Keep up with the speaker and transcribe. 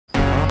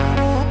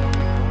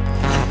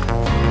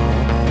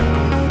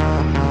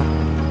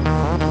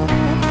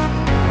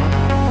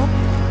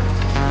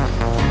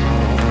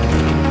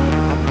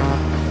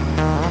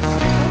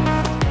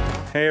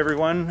Hey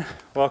everyone,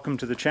 welcome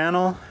to the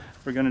channel.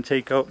 We're going to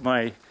take out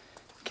my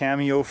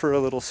Cameo for a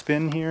little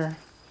spin here.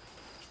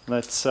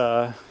 Let's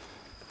go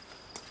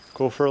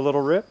for a little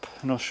rip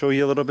and I'll show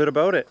you a little bit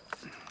about it.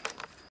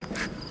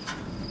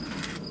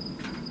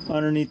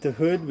 Underneath the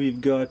hood we've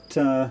got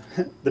the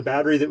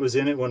battery that was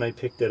in it when I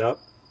picked it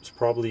up. It's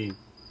probably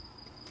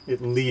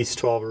at least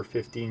 12 or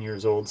 15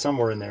 years old,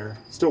 somewhere in there.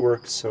 Still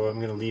works, so I'm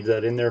going to leave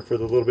that in there for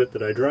the little bit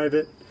that I drive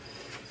it.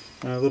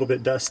 A little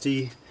bit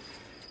dusty.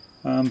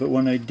 But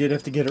when I did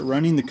have to get it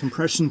running, the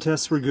compression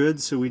tests were good,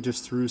 so we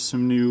just threw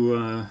some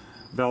new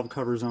valve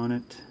covers on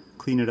it,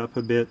 clean it up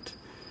a bit.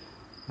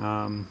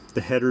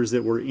 The headers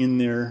that were in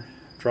there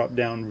dropped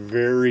down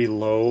very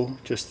low,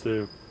 just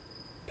to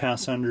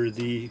pass under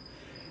the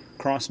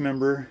cross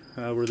member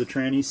where the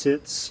tranny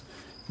sits.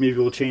 Maybe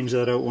we'll change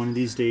that out one of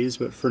these days,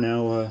 but for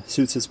now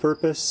suits its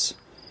purpose.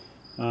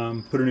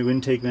 Put a new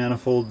intake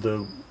manifold.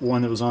 The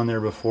one that was on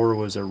there before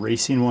was a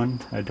racing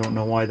one. I don't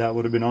know why that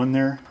would have been on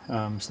there.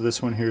 So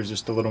this one here is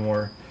just a little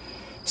more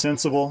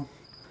sensible.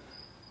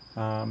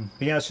 But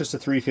yeah, it's just a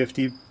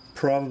 350,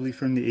 probably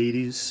from the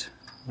 80s,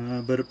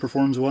 but it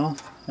performs well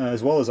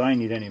as I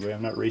need anyway.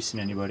 I'm not racing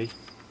anybody.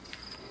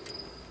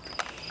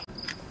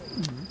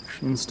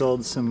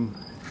 Installed some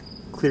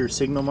clear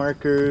signal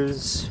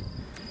markers,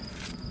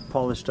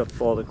 polished up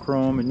all the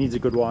chrome. It needs a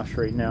good wash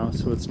right now,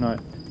 so it's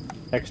not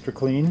extra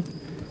clean.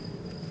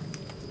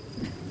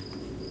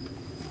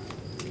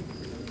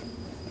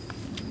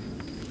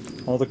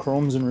 All the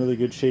chrome's in really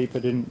good shape. I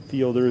didn't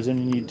feel there was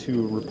any need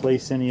to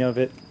replace any of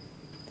it.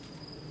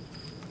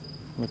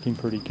 Looking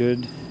pretty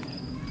good.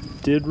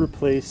 Did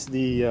replace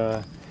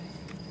the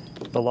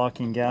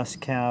locking gas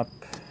cap,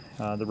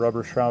 the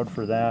rubber shroud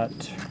for that.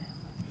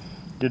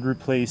 Did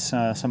replace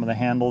some of the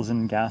handles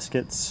and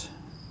gaskets.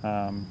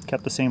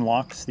 Kept the same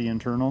locks, the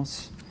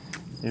internals.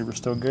 They were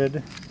still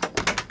good.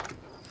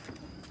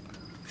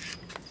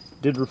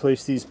 Did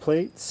replace these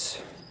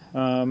plates.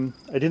 I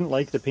didn't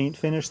like the paint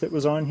finish that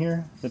was on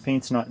here. The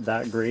paint's not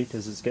that great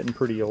as it's getting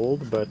pretty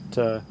old, but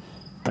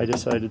I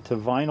decided to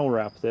vinyl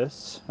wrap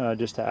this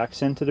just to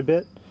accent it a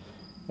bit.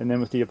 And then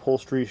with the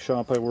upholstery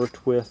shop I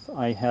worked with,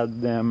 I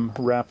had them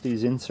wrap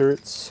these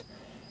inserts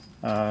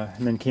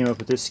and then came up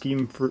with this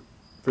scheme for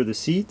the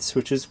seats,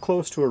 which is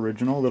close to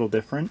original, a little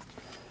different.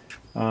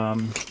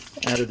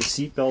 Added the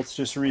seat belts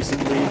just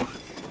recently.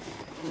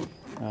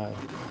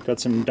 Got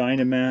some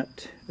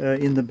Dynamat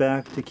in the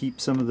back to keep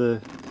some of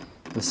the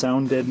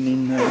sound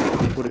deadening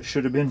what it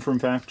should have been from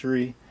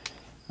factory.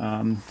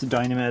 It's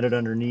Dynamated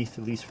underneath,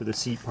 at least for the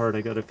seat part.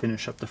 I got to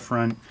finish up the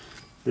front.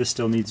 This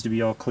still needs to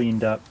be all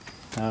cleaned up.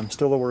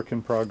 Still a work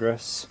in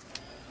progress.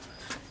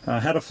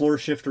 Had a floor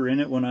shifter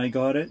in it when I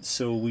got it,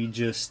 so we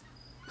just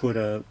put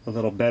a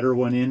little better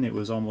one in. It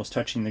was almost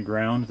touching the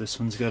ground. This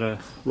one's got a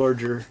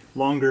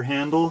longer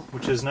handle,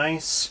 which is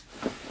nice.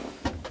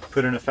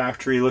 Put in a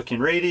factory looking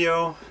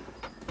radio.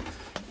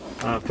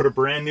 Put a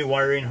brand new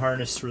wiring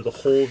harness through the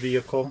whole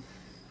vehicle.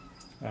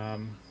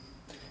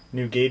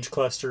 New gauge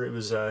cluster. It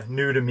was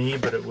new to me,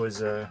 but it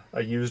was a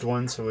used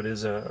one, so it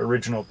is an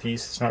original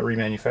piece. It's not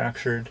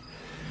remanufactured.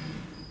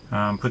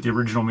 Put the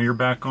original mirror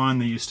back on.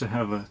 They used to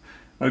have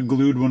a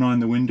glued one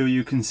on the window,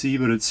 you can see,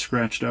 but it's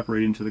scratched up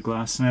right into the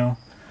glass now.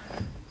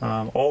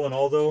 All in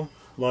all though,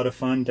 a lot of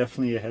fun,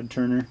 definitely a head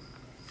turner.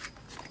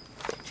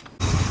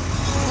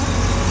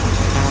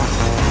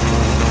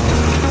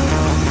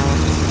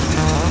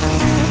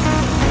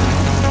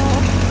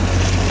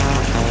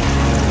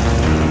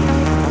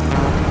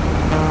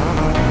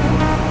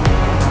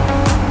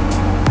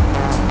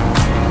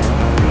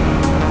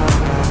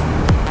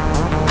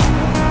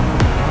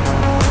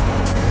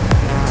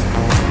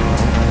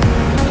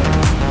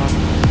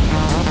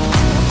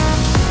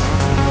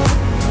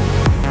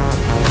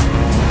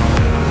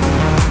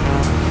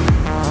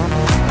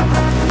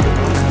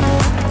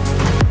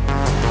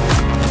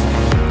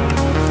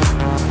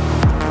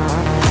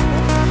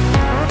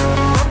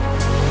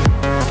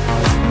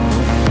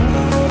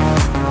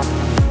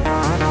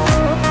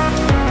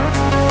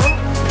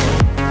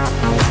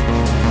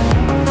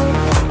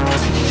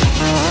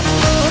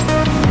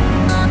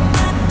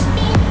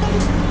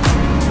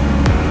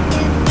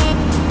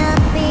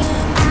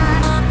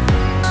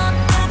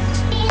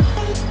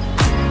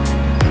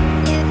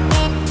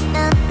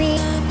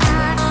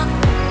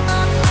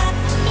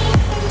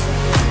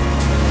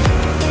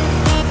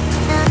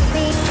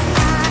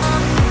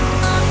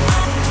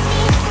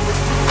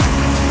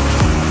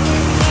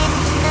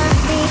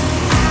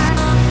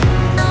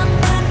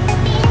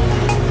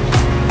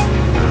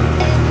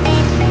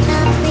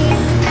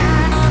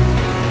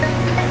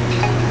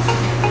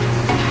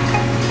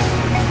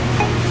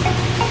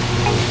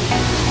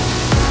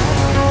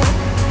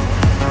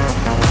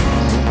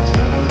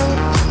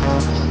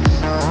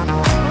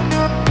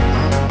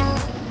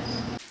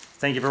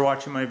 Thank you for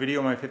watching my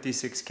video, my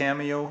 56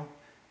 Cameo.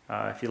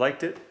 If you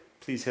liked it,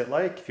 please hit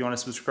like. If you want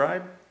to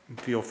subscribe,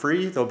 feel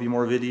free. There'll be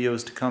more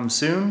videos to come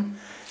soon.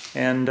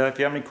 And if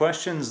you have any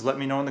questions, let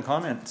me know in the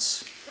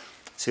comments.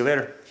 See you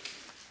later.